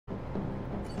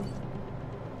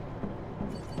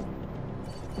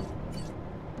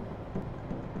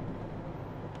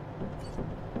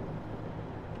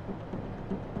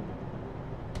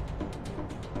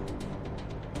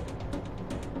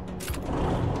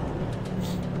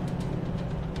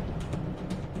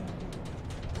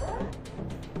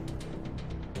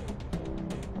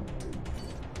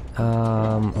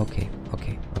Okay.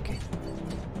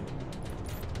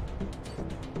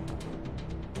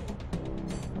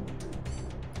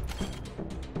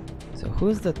 So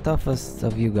who's the toughest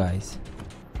of you guys?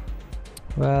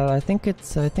 Well, I think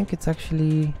it's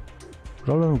actually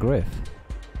Roland Griff.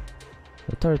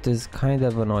 The turret is kind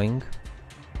of annoying.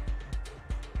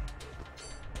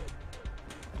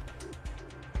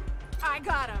 I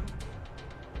got him.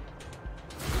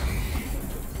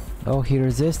 Oh, he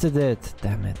resisted it.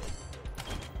 Damn it.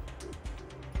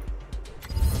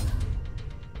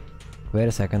 Wait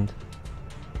a second.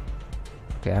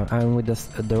 Okay, I'm with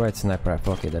the right sniper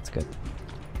rifle. Okay, that's good.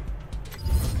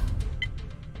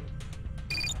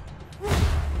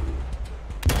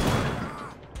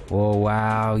 Oh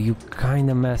wow, you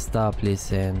kinda messed up,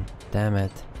 listen. Damn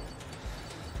it.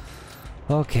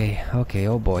 Okay,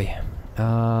 oh boy.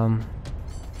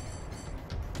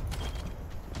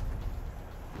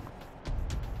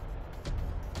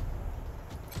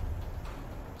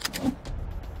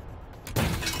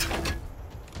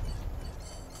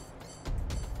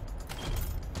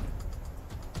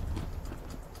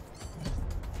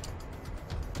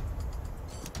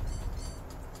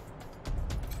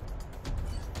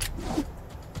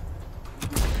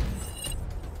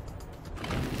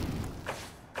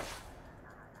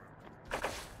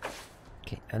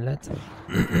 And let's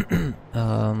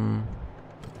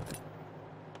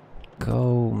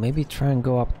go, maybe try and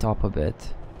go up top a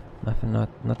bit.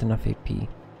 Not enough AP.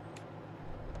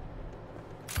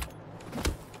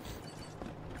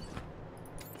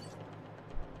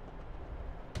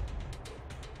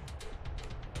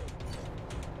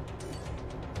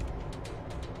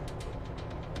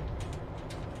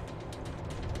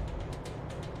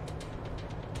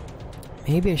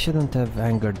 Maybe I shouldn't have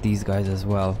angered these guys as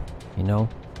well, you know?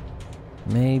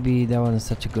 Maybe that wasn't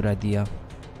such a good idea.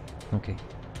 Okay.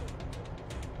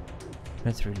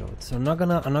 Let's reload. So I'm not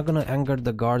gonna anger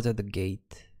the guards at the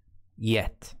gate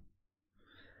yet.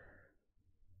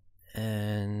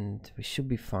 And we should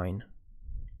be fine.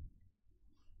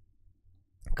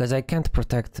 Because I can't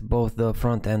protect both the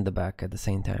front and the back at the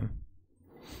same time.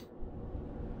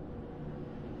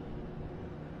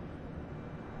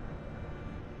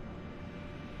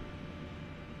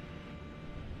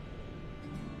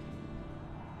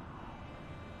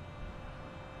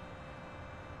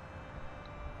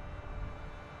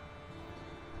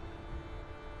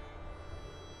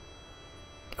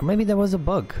 Or maybe that was a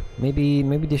bug. Maybe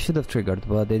they should have triggered,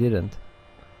 but they didn't.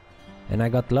 And I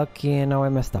got lucky and now I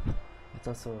messed up.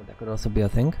 That could also be a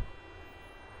thing.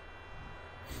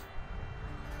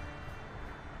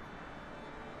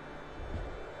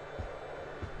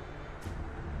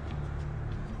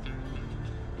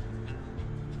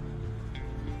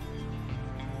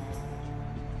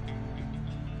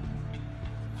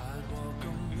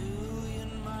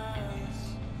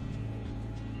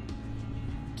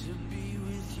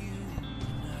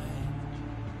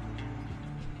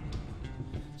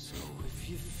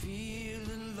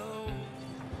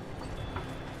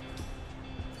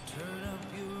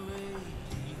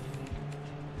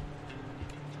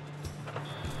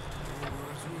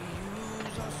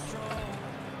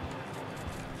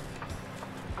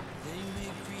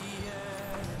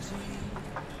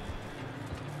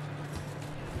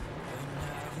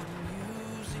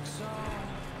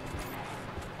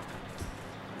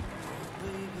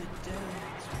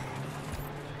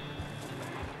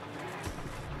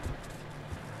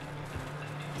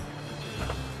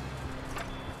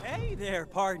 There,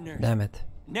 partner. Damn it.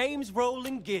 Name's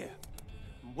Roland Gibb.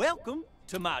 Welcome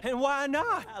to my... And why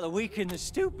not? I'll weaken the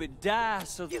stupid die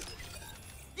so... Get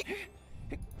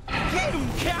him,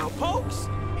 cowpokes!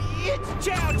 It's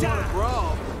chow time!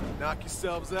 Brawl. Knock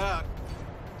yourselves out.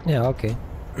 Yeah, okay.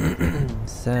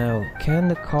 So, can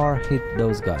the car hit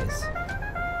those guys?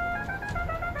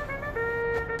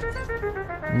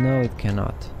 No, it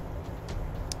cannot.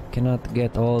 Cannot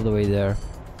get all the way there.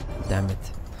 Damn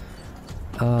it.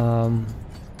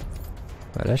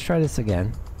 Well, let's try this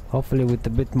again. Hopefully with a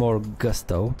bit more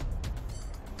gusto.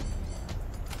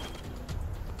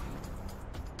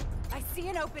 I see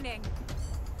an opening.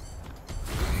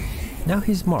 Now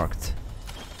he's marked.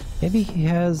 Maybe he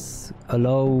has a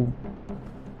low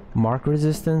mark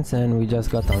resistance and we just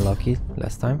got unlucky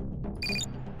last time.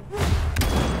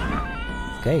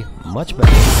 Okay, much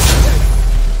better.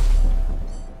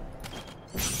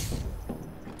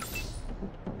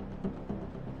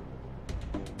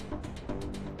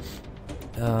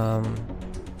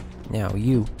 Now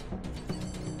you.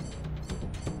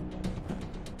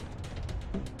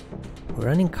 We're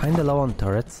running kinda low on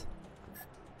turrets.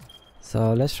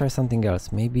 So let's try something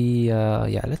else. Maybe,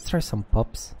 yeah, let's try some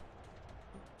pops.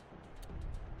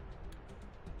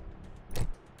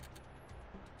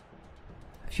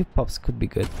 few pops could be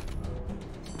good.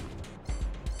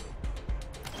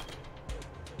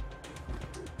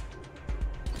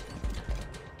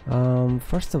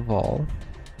 First of all,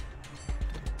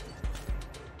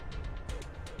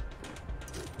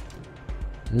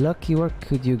 Lucky, where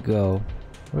could you go?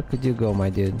 Where could you go, my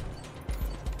dude?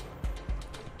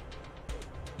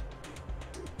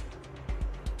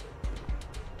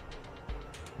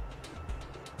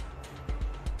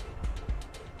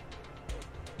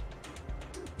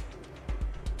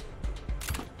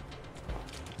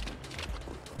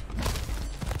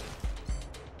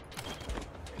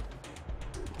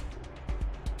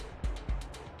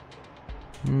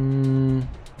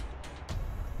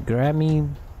 Grammy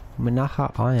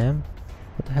Minaha I am?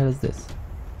 What the hell is this?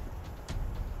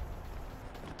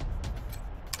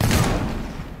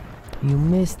 You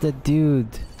missed the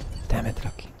dude. Damn it,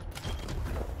 Lucky.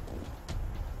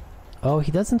 Oh,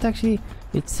 he doesn't actually.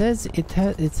 It says it's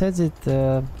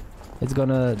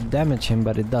gonna damage him,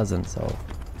 but it doesn't. So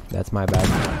that's my bad.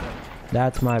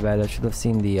 That's my bad. I should have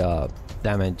seen the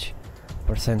damage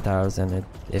percentiles, and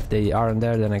if they aren't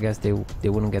there, then I guess they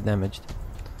wouldn't get damaged.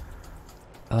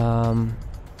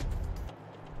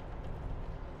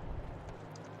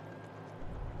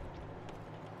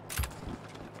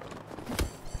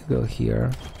 Go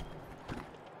here.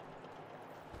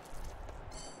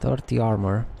 30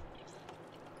 armor.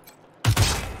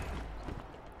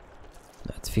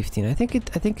 That's 15. I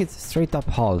think it's straight up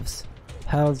halves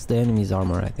the enemy's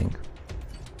armor, I think.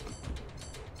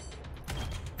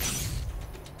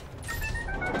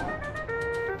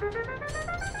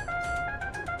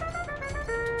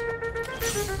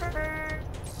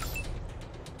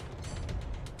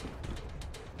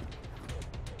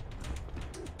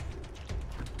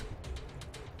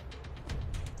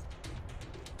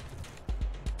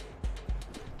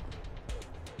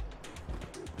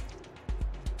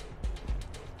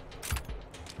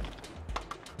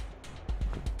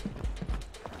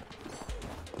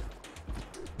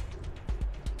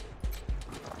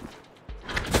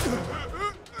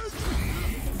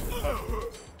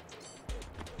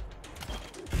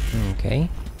 Okay.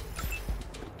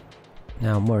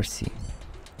 Now Mercy.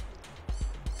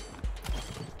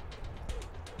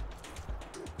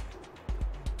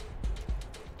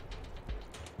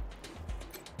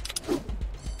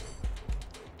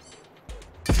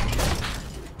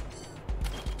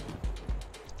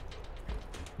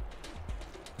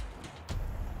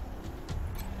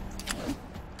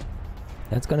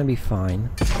 That's gonna be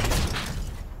fine.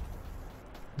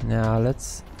 Now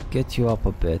let's get you up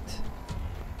a bit.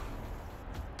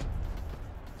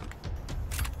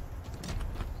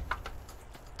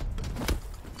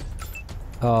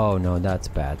 Oh no, that's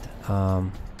bad.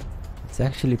 It's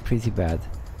actually pretty bad.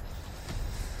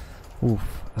 Oof.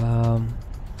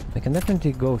 I can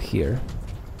definitely go here.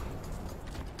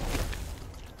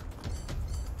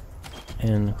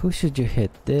 And who should you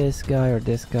hit? This guy or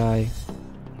this guy?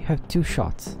 You have 2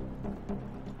 shots.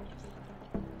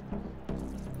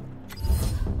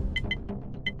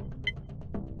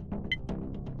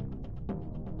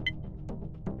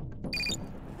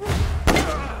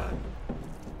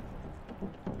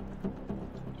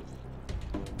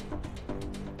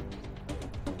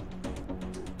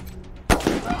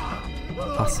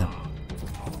 Awesome.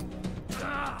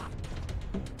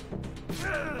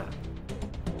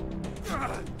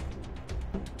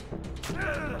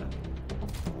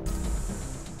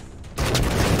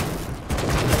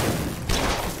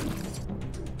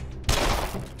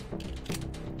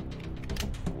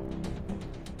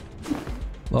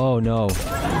 Oh no.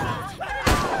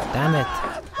 Damn it.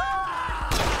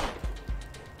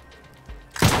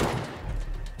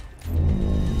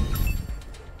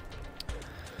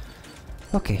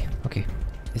 Okay, okay.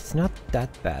 It's not that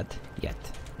bad yet.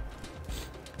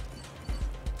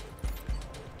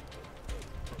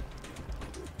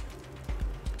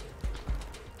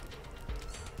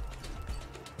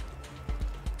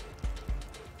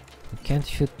 You can't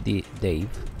shoot the Dave.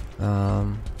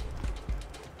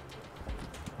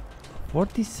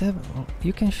 47. Oh,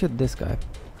 you can shoot this guy.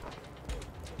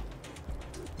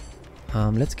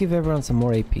 Let's give everyone some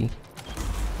more AP.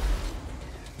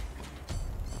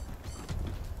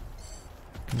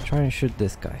 Try and shoot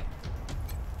this guy.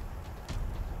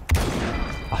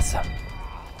 Awesome.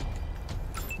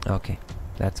 Okay,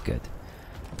 that's good.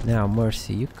 Now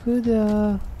Mercy, you could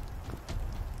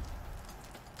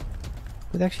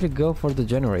actually go for the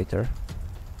generator.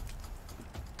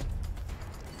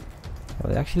 It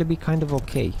would actually be kind of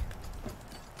okay.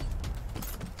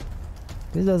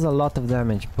 This does a lot of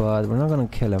damage, but we're not gonna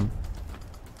kill him.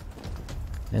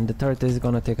 And the turret is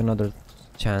gonna take another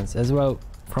chance as well.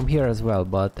 from here as well,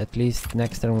 but at least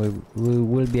next turn we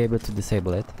will be able to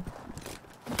disable it.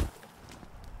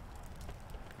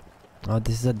 Oh,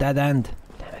 this is a dead end.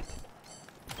 Damn it.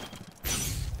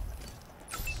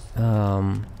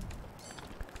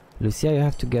 Lucia, you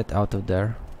have to get out of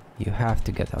there. You have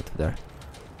to get out of there.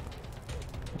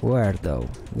 Where though?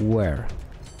 Where?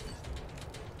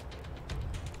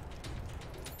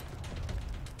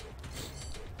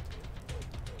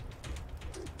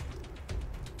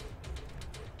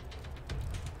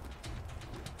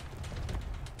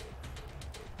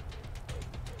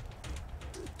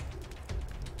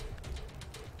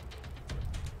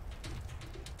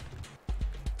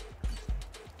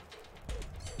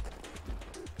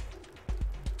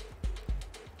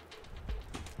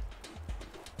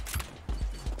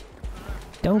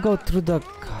 Don't go through the...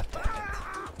 God damn it.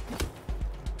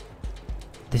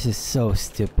 This is so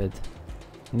stupid.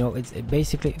 You know, it's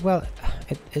basically... Well,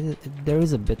 there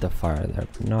is a bit of fire there,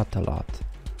 but not a lot.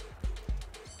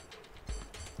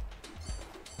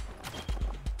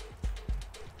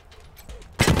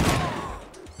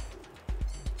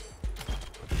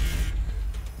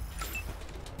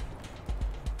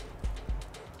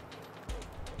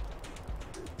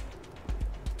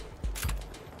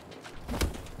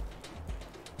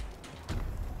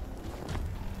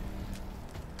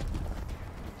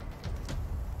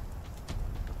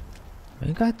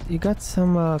 You got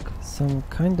some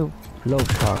kind of low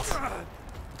shots.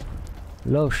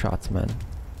 Low shots, man.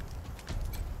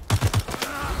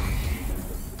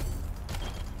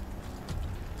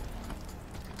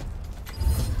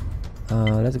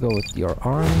 Let's go with your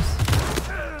arms.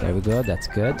 There we go, that's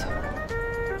good.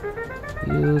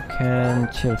 You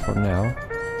can chill for now.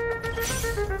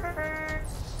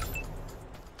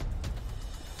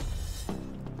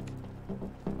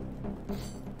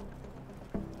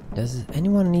 Does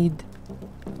anyone need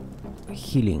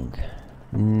healing?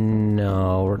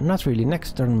 No, not really.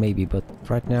 Next turn maybe, but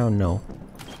right now, no.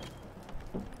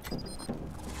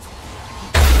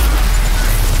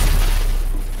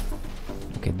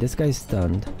 Okay, this guy's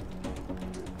stunned.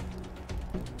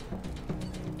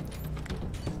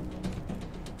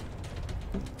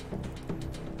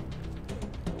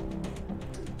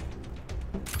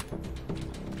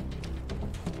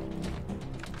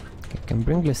 Can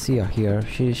bring Lucia here.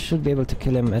 She should be able to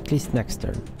kill him at least next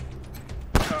turn.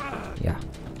 Yeah.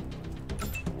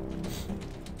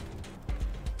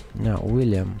 Now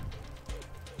William.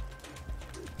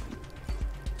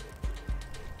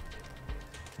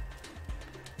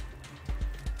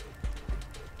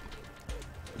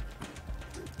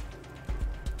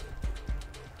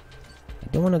 I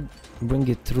don't want to bring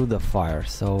it through the fire,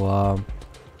 so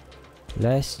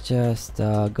let's just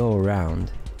go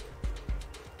around.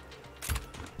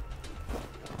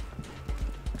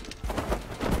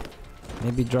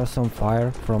 Maybe draw some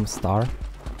fire from Star.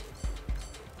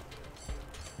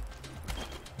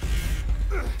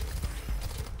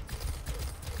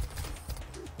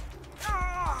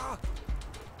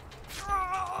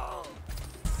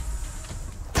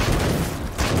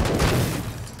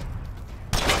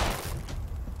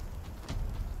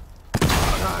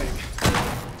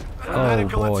 Oh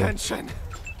boy. Attention.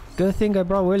 Good thing I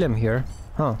brought William here.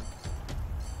 Huh.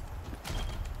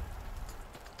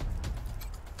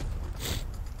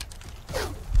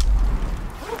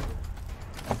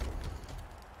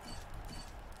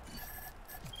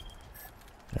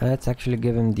 Let's actually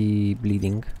give him the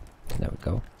bleeding. There we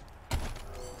go.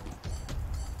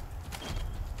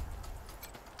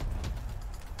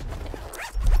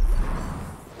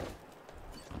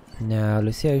 Now,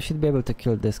 Lucia, you should be able to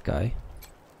kill this guy.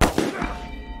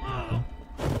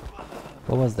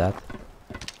 What was that?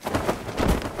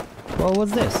 What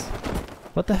was this?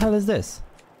 What the hell is this?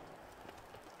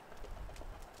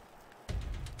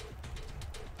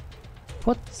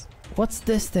 What's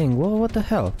this thing? What the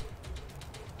hell?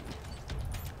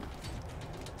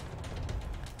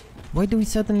 Why do we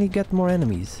suddenly get more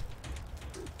enemies?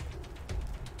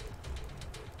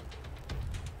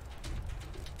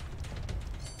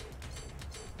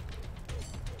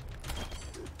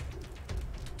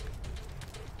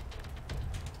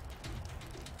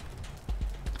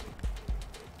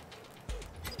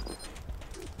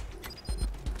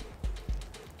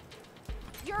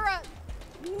 You're a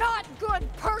not good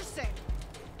person.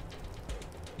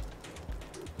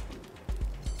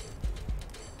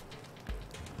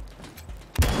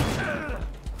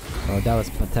 Oh, that was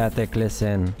pathetic,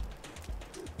 listen.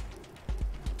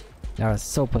 That was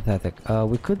so pathetic.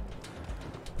 We could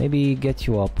maybe get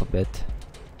you up a bit,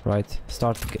 right?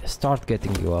 Start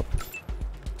getting you up.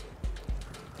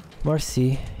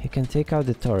 Mercy, you can take out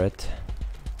the turret.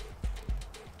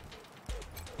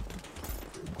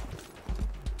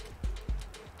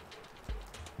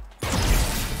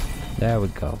 There we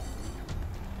go.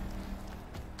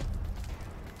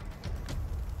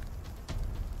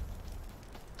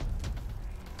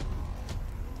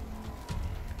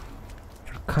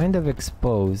 You're kind of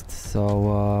exposed,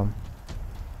 so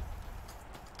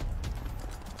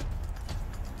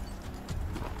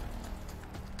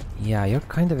yeah, you're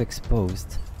kind of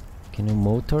exposed. Can you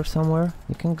motor somewhere?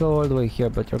 You can go all the way here,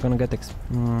 but you're gonna get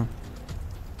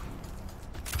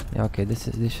yeah, okay, this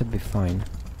should be fine.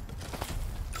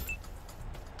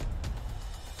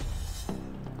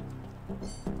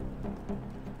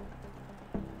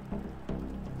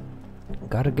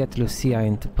 Gotta get Lucia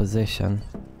into position.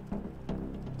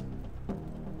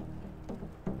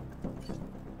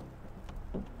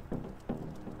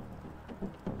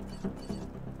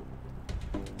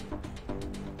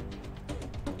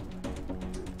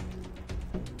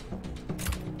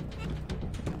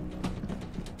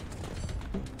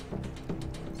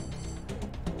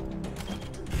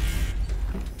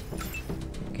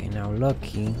 Okay, now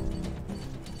Lucky.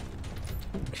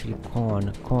 Actually,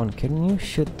 Con, can you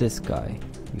shoot this guy?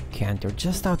 You can't, you're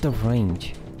just out of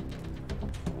range.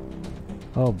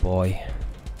 Oh boy.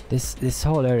 This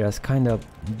whole area is kind of...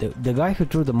 The guy who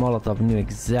threw the Molotov knew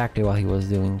exactly what he was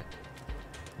doing.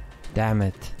 Damn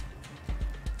it.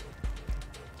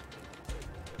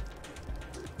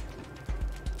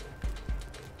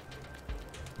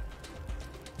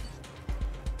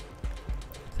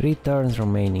 Three turns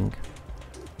remaining.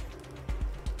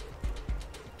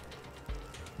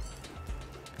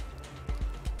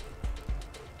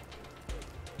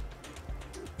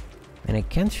 And I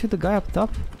can't shoot the guy up top?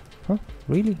 Huh?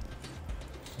 Really?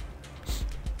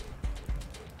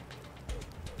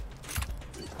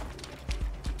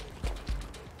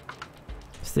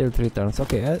 Still 3 turns.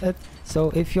 Okay, so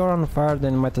if you're on fire,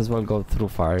 then you might as well go through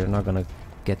fire. You're not gonna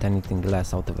get anything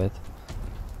less out of it.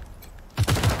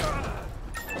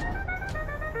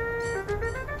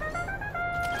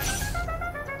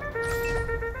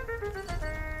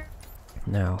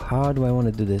 Now, how do I want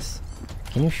to do this?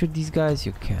 Can you shoot these guys?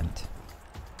 You can't.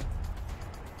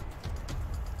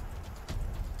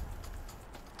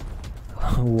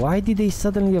 Why did they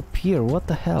suddenly appear? What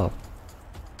the hell?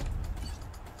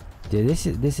 Dude,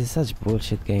 this is such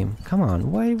bullshit game. Come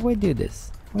on, why do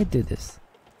this? Why do this?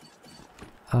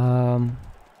 So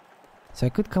I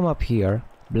could come up here,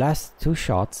 blast 2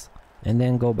 shots, and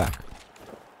then go back.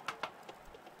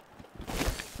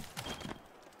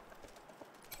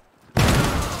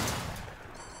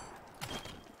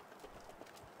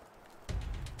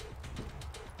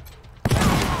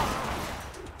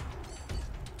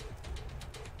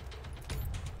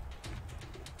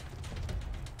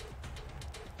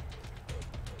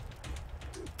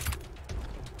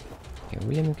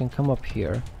 William, you can come up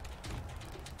here.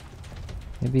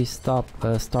 Maybe start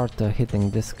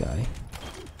hitting this guy.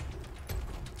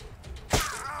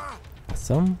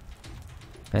 Awesome.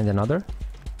 And another.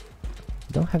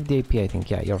 Don't have the AP, I think.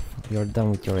 Yeah, you're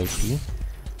done with your AP.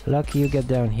 Lucky you get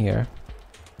down here.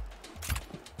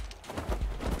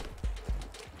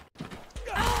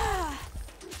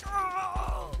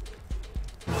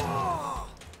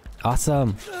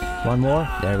 Awesome. One more.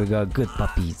 There we go. Good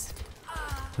puppies.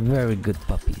 Very good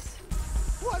puppies.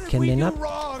 Can they not?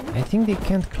 I think they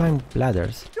can't climb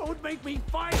ladders. Don't make me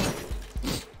fight.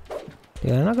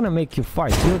 Yeah, they're not gonna make you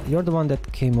fight. You're the one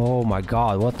that came. Oh my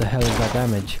god, what the hell is that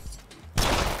damage?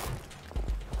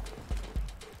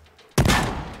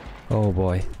 Oh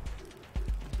boy.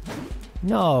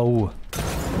 No!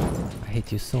 I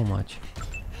hate you so much.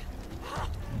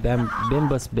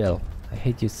 Bimbus Bill. I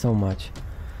hate you so much.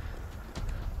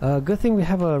 Good thing we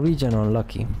have a regen on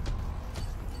Lucky.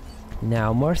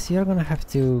 Now, Mercy, you're gonna have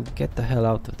to get the hell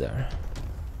out of there.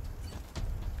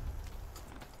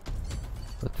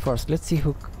 But first, let's see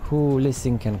who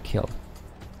Lissing can kill.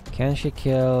 Can she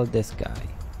kill this guy?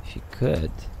 She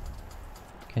could.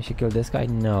 Can she kill this guy?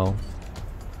 No.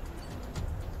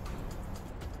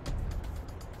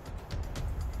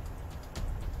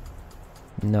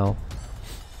 No.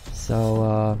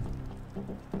 So,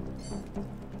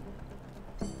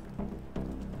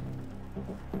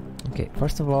 okay,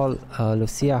 first of all,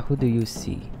 Lucia, who do you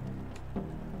see?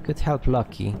 Could help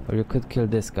Lucky, or you could kill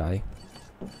this guy.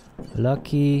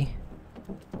 Lucky.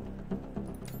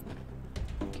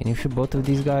 Can you shoot both of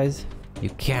these guys? You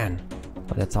can.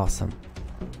 Oh, that's awesome.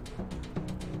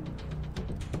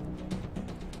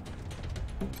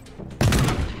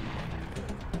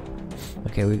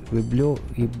 Okay, we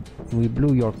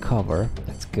blew your cover.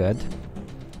 That's good.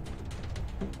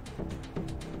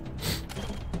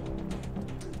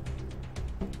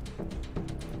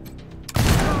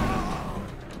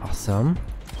 Awesome.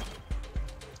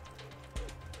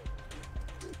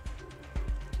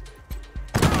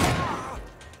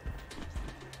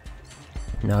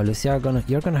 Now, Lucia,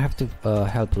 you're gonna have to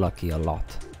help Lucky a lot.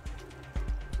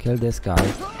 Kill this guy.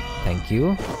 Thank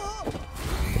you.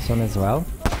 This one as well.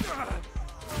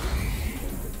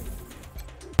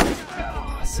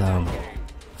 Awesome.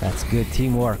 That's good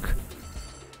teamwork.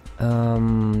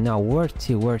 Now where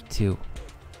to?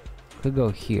 Could go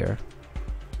here.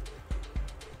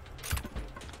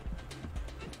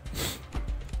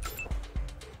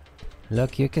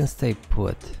 Look, you can stay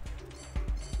put.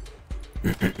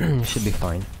 Should be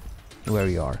fine where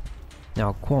you are.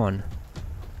 Now Quan,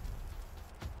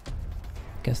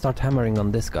 can start hammering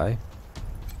on this guy.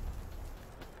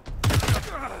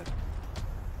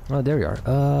 Oh, there you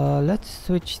are. Let's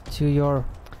switch to your...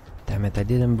 Damn it, I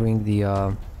didn't bring the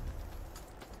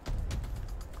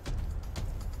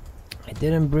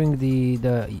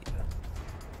the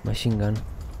machine gun,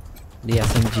 the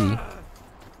SMG.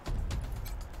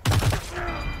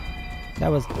 That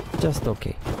was just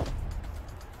okay.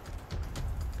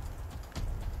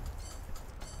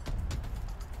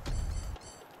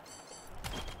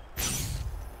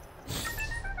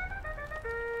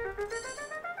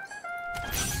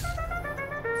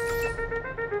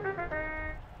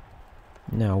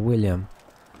 Now William,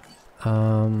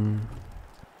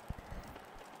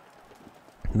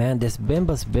 man, this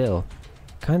Bimbus Bill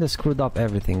kinda screwed up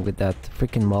everything with that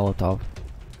freaking Molotov.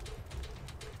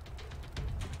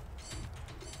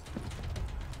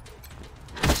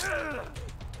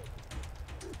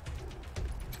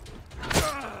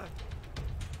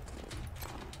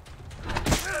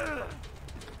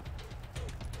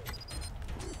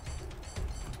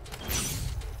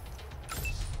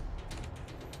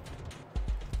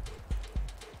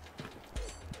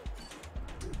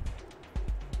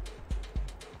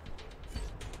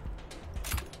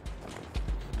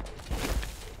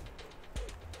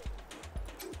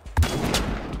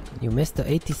 You missed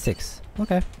the 86.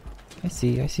 Okay, I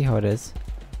see how it is.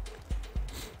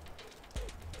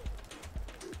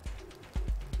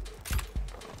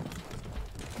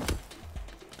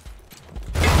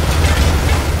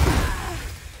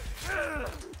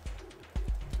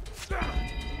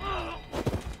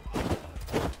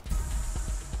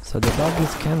 So the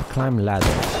doggies can't climb ladders.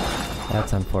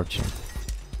 That's unfortunate.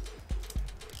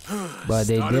 But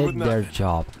they did their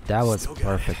job. That was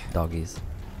perfect, doggies.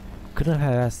 Couldn't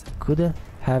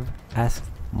have asked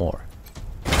more.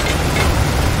 Do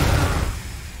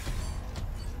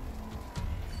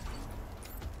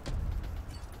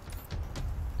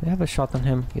you have a shot on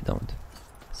him? You don't.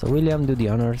 So William, do the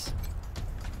honors.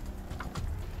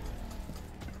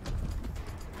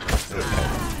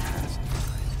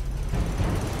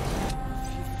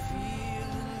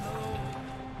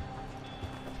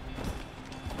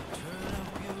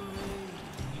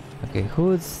 Okay,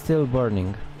 who's still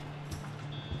burning?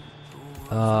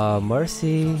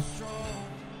 Mercy.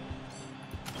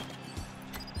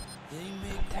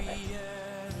 Damn it.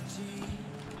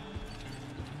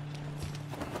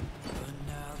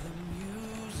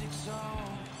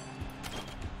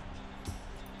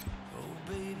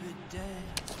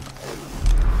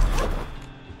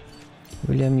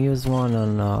 William used one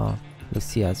on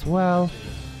Lucia as well.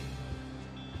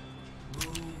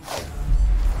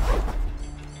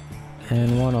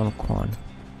 And one on Quan.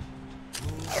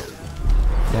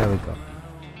 There we go.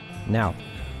 Now,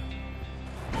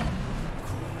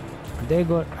 are they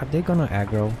gonna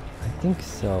aggro? I think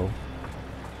so.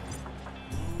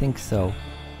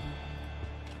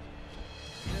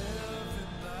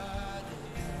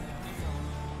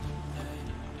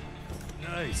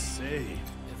 Nice save.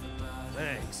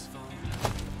 Thanks.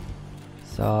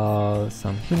 So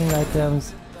some healing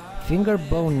items, finger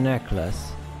bone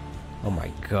necklace. Oh my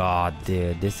god,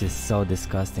 dude, this is so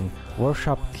disgusting.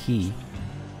 Workshop key.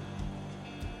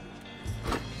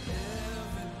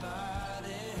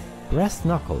 Brass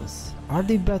knuckles. Are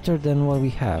they better than what we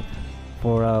have?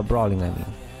 For brawling, I mean.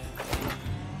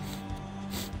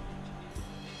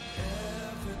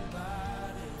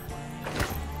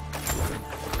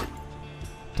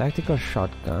 Tactical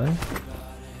shotgun.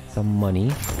 Some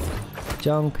money.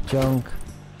 Junk,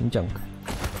 and junk.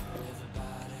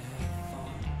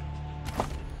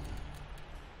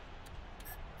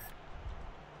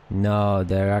 No,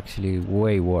 they're actually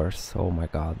way worse. Oh my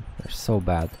god, they're so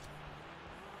bad.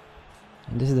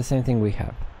 And this is the same thing we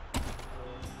have.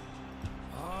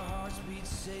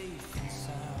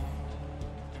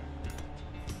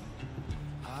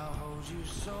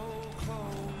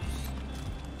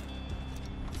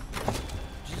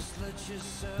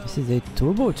 This is a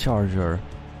turbocharger.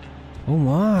 Oh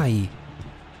my!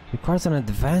 Requires an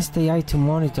advanced AI to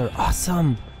monitor.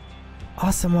 Awesome!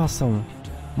 Awesome!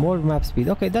 More map speed.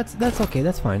 Okay, that's okay.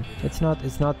 That's fine. It's not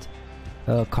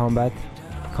combat.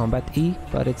 combat E,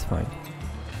 but it's fine.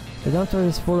 The dormitory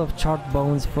is full of charred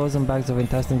bones, frozen bags of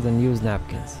intestines, and used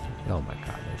napkins. Oh my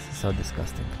god, this is so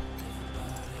disgusting.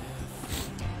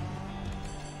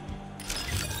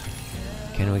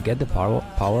 Can we get the power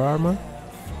armor?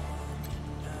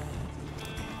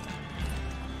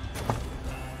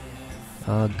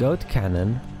 Goat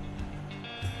cannon.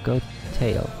 Goat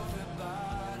tail.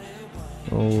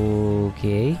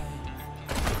 Okay.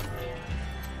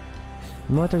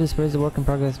 The motor displays the work in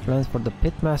progress plans for the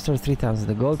Pitmaster 3000.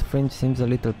 The gold fringe seems a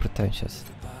little pretentious.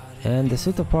 And the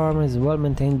suit of power armor is well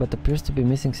maintained but appears to be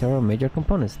missing several major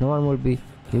components. No one will be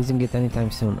using it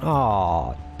anytime soon.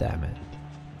 Oh, damn it.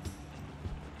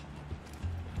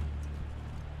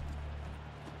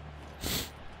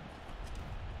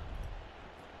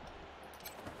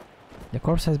 The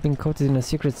corpse has been coated in a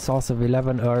secret sauce of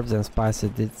 11 herbs and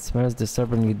spices. It smells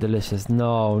disturbingly delicious.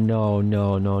 No, no,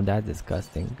 no, no, that's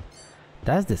disgusting.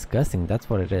 That's disgusting, that's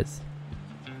what it is.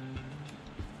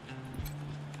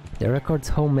 The record's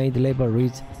homemade label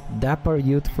reads, Dapper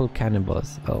Youthful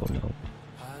Cannibals. Oh no.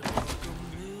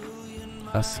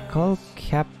 A skull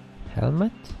cap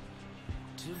helmet?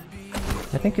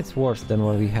 I think it's worse than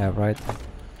what we have, right?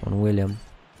 On William.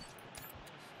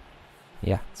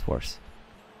 Yeah, it's worse.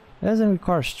 It doesn't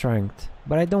require strength,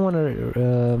 but I don't want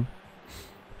to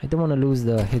lose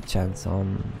the hit chance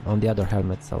on the other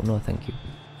helmet, so no thank you.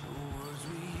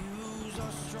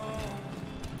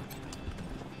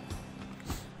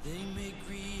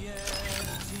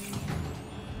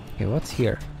 Okay, what's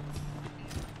here?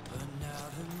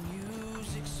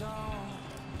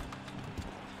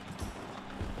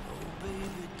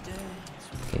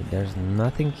 Okay, there's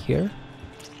nothing here.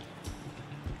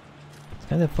 It's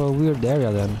kind of a weird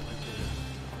area then.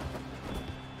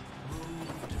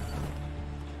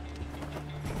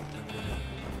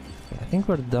 I think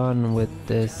we're done with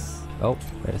this. Oh,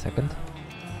 wait a second.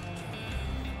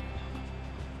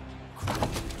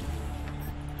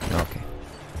 Okay.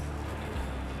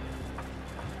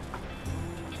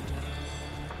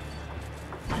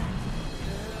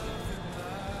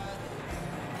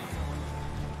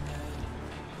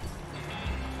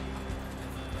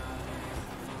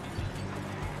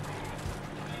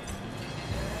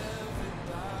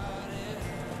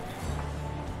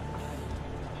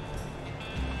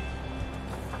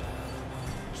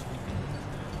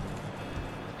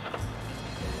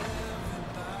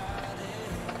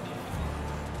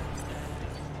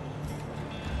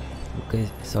 Okay,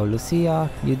 so Lucia,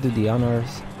 you do the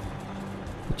honors.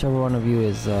 Whichever one of you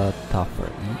is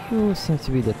tougher. You seem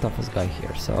to be the toughest guy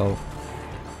here, so...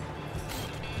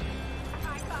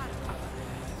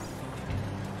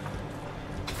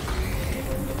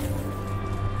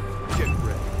 Get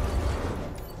ready.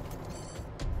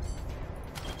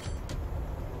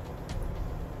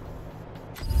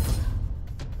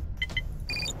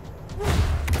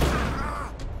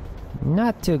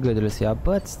 Not too good, Lucia,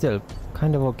 but still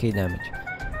kind of okay damage.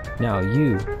 Now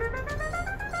you.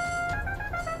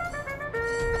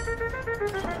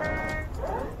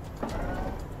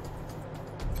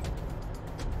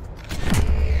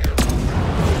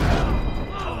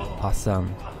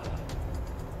 Awesome.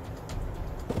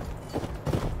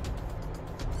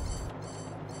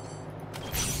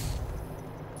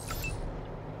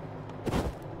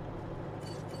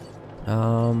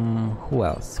 Who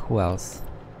else? Who else?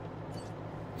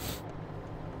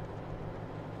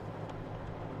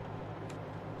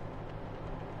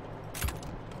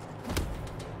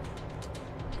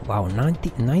 Wow,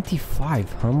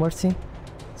 95, huh, Mercy?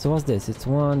 So what's this? It's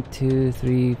 1, 2,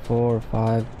 3, 4,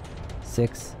 5,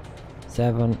 6,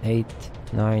 7, 8,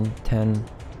 9, 10.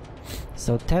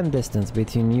 So 10 distance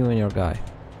between you and your guy.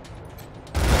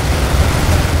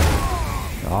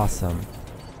 Awesome.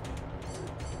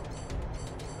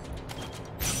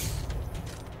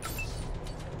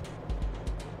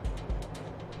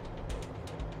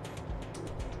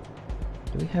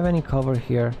 Do we have any cover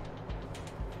here?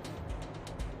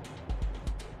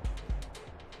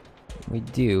 We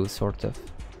do, sort of.